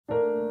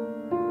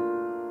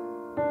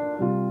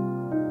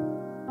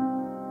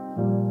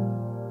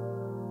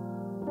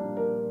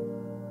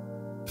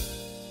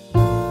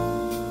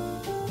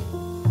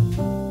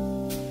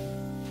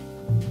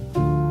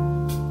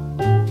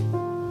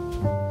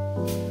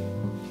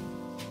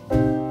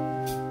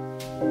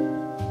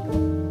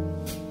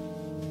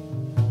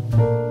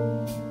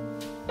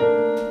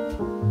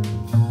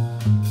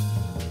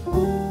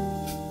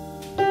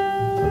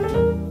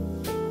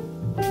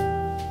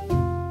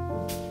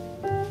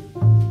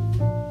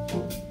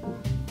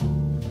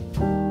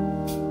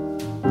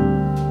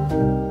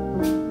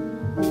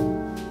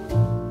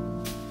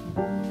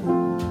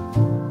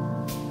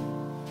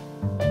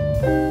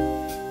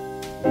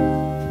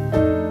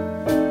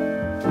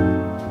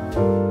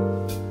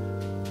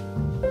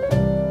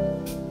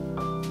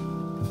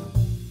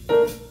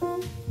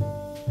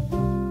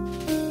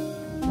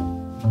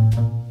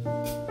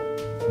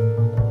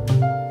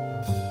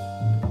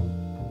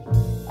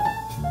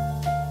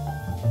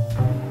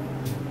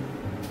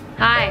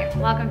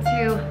welcome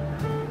to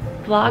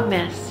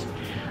Vlogmas.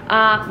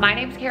 My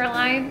name's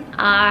Caroline.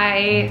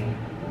 I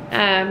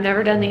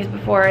never done these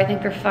before. I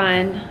think they're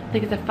fun. I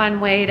think it's a fun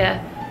way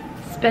to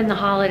spend the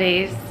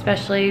holidays,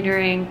 especially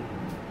during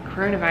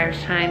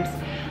coronavirus times.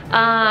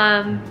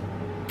 I'm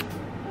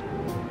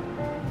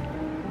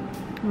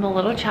a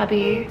little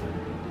chubby,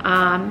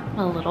 I'm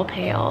a little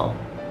pale,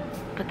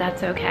 but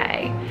that's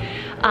okay.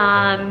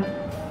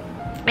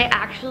 I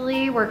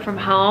actually work from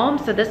home,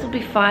 so this will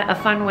be a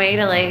fun way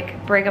to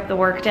like break up the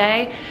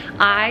workday.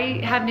 I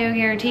have no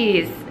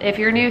guarantees. If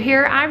you're new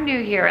here, I'm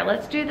new here.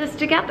 Let's do this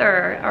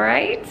together, all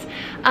right?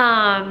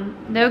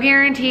 No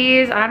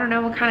guarantees. I don't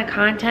know what kind of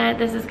content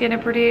this is gonna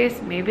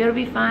produce. Maybe it'll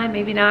be fun,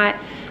 maybe not.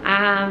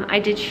 I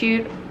did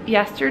shoot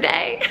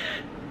yesterday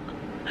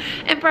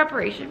in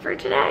preparation for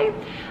today.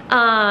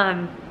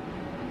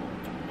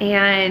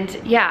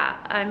 And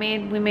yeah,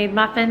 we made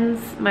muffins.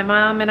 My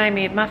mom and I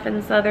made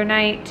muffins the other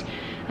night.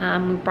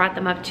 We brought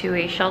them up to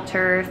a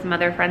shelter. Some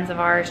other friends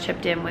of ours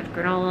chipped in with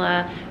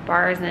granola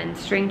bars and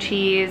string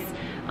cheese.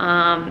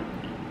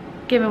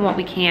 Giving what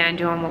we can,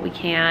 doing what we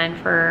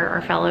can for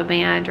our fellow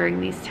band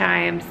during these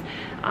times.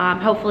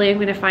 Hopefully I'm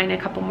gonna find a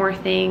couple more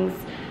things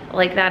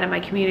like that in my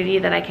community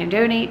that I can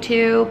donate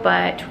to,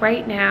 but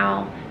right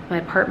now my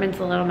apartment's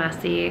a little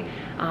messy.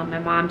 My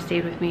mom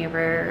stayed with me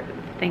over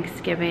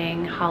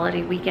Thanksgiving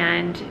holiday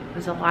weekend. It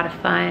was a lot of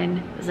fun.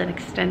 It was an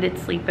extended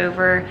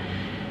sleepover.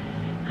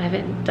 I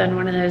haven't done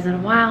one of those in a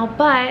while,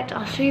 but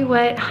I'll show you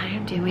what I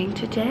am doing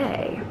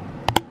today.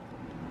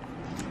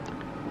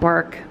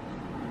 Work.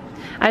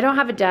 I don't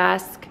have a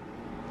desk.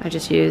 I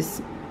just use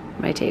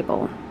my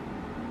table.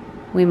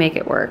 We make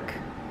it work.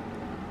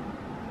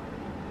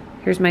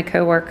 Here's my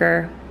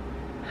coworker.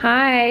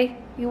 Hi,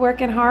 you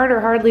working hard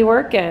or hardly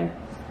working?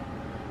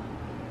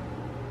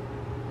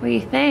 What do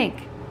you think?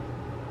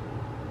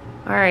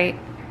 All right,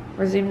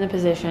 resume the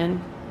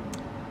position.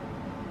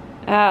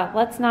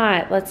 Let's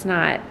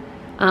not.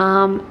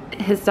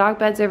 His dog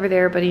bed's over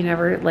there, but he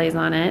never lays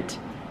on it.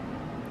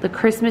 The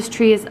Christmas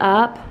tree is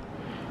up.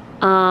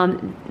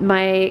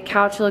 My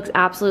couch looks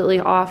absolutely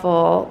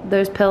awful.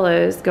 Those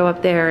pillows go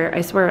up there. I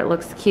swear it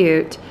looks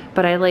cute,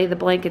 but I lay the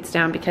blankets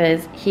down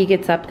because he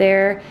gets up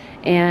there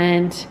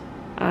and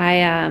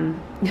I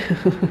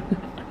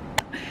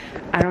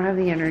I don't have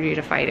the energy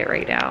to fight it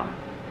right now.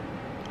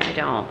 I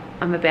don't.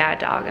 I'm a bad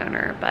dog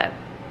owner, but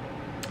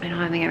I don't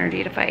have the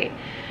energy to fight.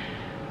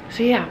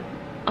 So yeah,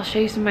 I'll show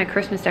you some of my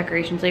Christmas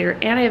decorations later,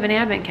 and I have an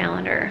advent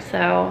calendar,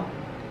 so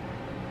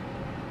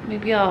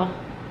maybe I'll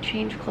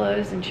change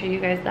clothes and show you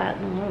guys that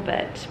in a little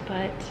bit.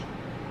 But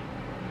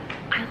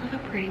I live a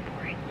pretty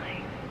boring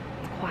life.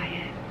 It's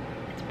quiet,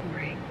 it's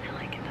boring. I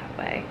like it that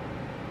way.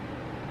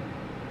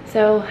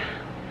 So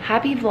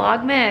happy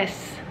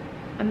Vlogmas.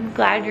 I'm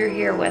glad you're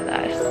here with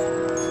us.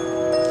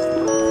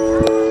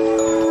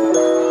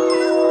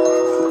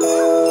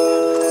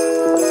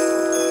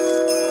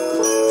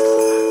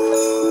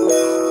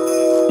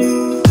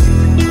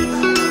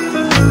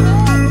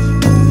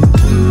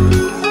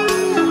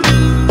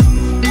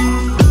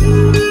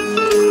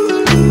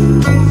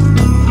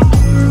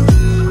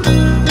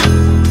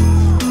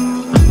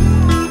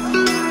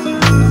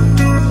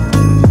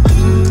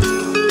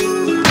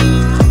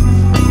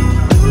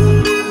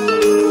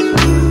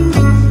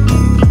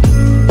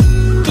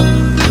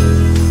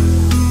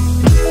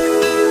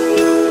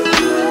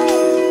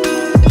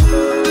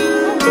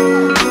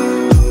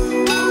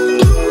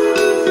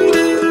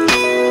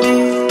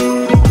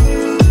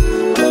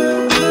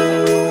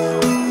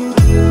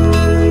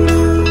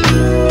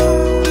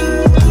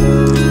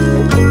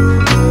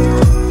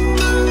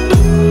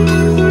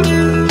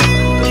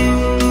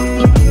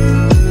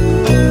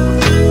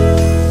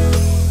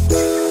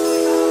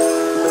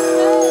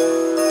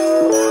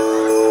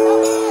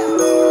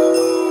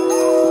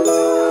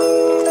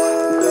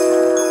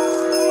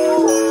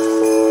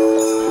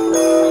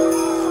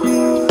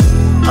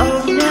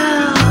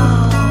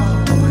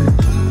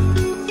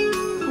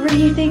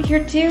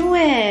 You're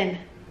doing?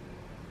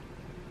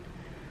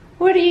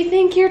 What do you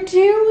think you're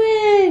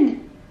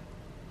doing?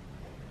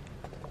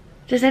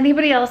 Does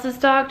anybody else's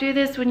dog do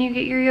this when you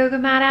get your yoga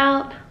mat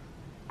out?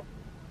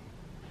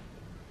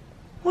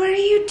 What are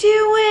you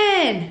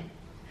doing?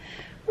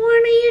 What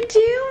are you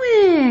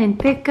doing,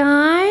 big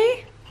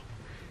guy?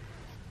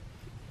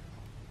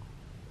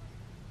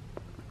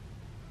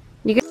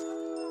 You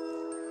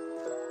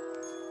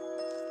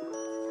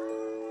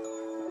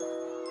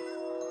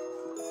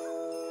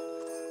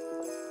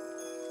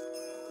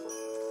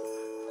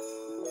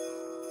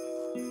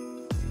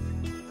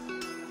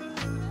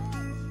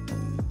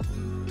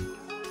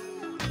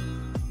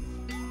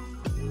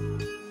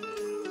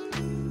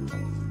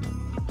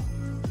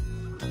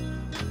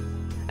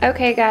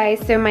Okay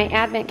guys, so my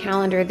advent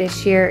calendar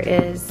this year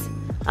is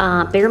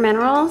Bare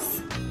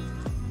Minerals.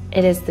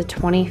 It is the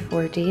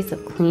 24 Days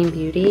of Clean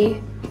Beauty.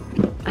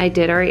 I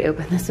did already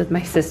open this with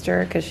my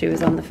sister because she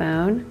was on the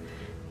phone,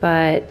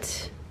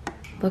 but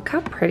look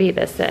how pretty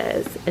this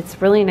is.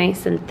 It's really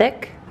nice and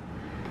thick.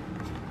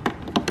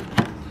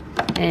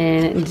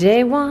 And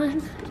day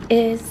one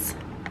is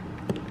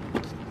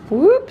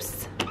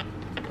Whoops.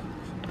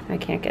 I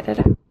can't get it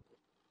out.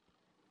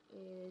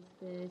 Is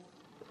this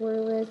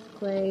poreless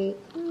clay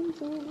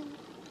cleanser.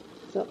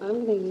 So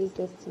I'm going to use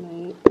this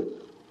tonight.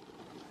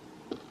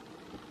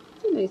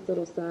 It's a nice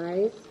little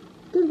size.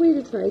 Good way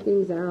to try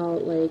things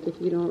out, like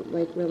if you don't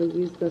like really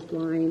use this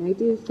line. I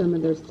do some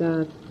of their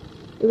stuff.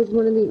 It was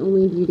one of the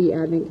only beauty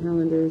advent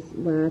calendars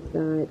left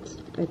that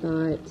I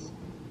thought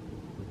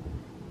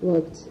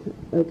looked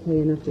okay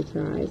enough to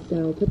try.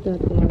 So put that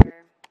there.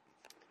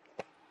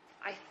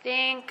 I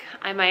think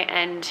I might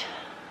end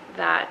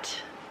that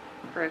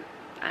for,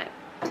 I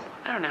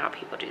don't know how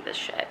people do this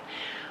shit.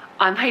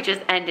 I might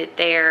just end it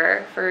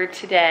there for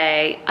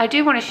today. I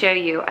do want to show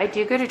you, I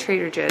do go to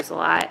Trader Joe's a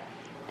lot.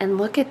 And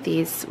look at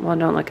these, well,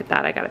 don't look at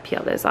that, I gotta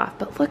peel those off,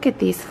 but look at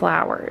these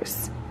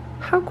flowers.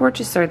 How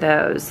gorgeous are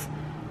those?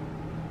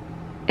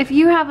 If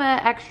you have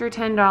an extra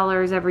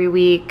 $10 every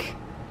week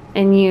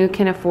and you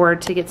can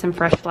afford to get some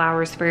fresh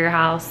flowers for your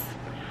house,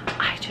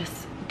 I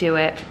just do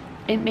it.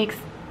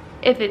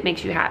 If it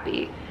makes you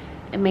happy,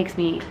 it makes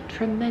me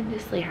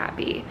tremendously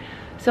happy.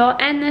 So I'll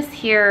end this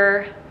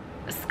here.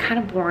 It's kind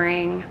of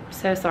boring,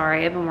 so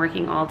sorry. I've been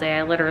working all day.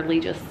 I literally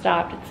just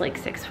stopped. It's like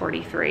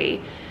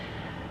 6:43.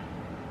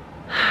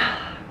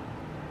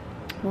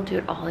 We'll do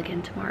it all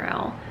again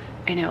tomorrow.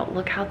 I know,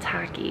 look how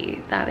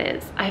tacky that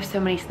is. I have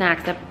so many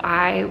snacks that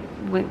I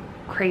went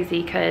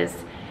crazy because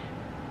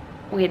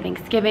we had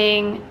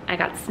Thanksgiving. I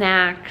got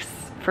snacks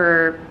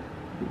for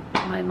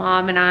my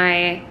mom and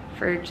I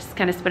for just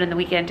kind of spending the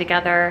weekend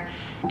together.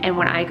 And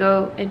when I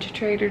go into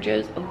Trader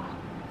Joe's, oh,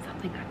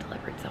 something got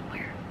delivered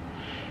somewhere.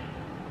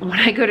 When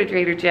I go to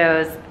Trader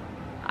Joe's,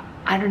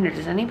 I don't know,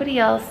 does anybody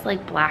else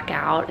like black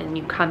out and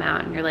you come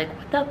out and you're like,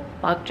 what the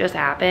fuck just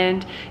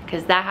happened?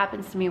 Because that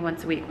happens to me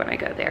once a week when I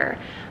go there.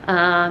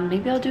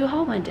 Maybe I'll do a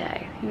haul one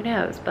day, who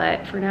knows?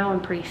 But for now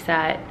I'm pretty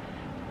set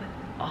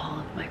with all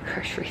of my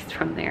groceries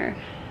from there.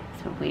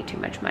 It's been way too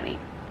much money.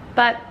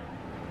 But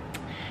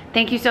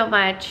thank you so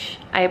much.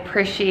 I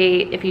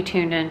appreciate if you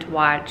tuned in to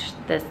watch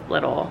this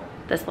little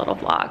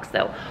vlog.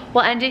 So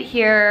we'll end it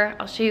here.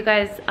 I'll show you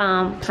guys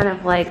kind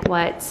of like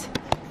what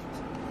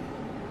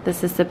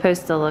this is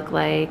supposed to look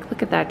like.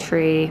 Look at that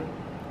tree.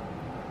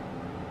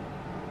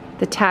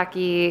 The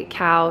tacky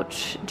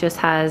couch just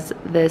has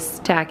this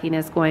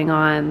tackiness going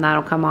on.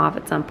 That'll come off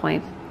at some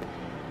point.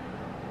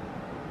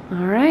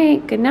 All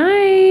right, good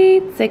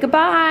night. Say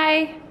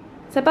goodbye.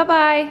 Say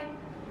bye-bye.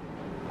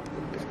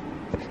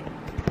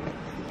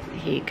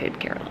 He could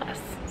care less.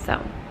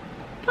 So,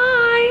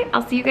 bye.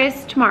 I'll see you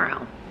guys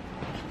tomorrow.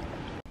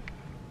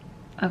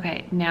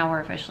 Okay, now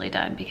we're officially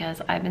done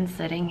because I've been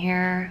sitting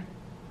here.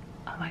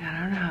 Oh my God, I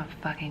don't know how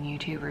fucking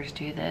YouTubers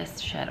do this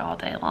shit all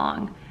day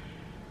long.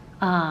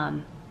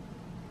 I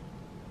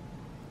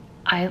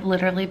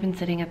literally been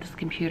sitting at this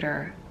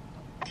computer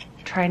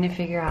trying to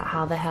figure out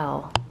how the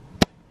hell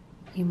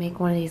you make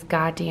one of these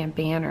goddamn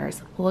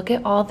banners. Look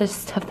at all this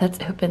stuff that's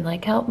open,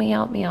 like help me,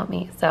 help me, help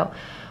me. So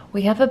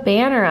we have a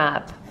banner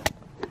up,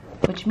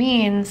 which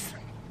means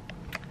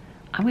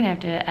I'm gonna have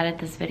to edit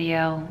this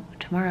video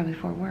tomorrow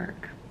before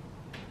work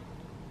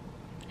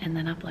and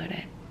then upload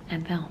it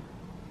and film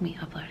me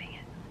uploading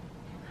it.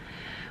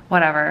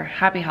 Whatever,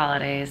 happy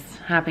holidays,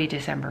 happy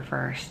December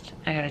 1st.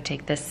 I gotta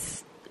take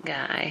this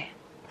guy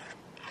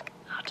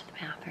out to the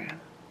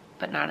bathroom,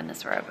 but not in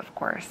this robe, of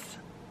course,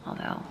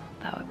 although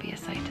that would be a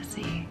sight to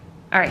see.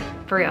 All right,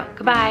 for real,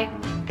 goodbye.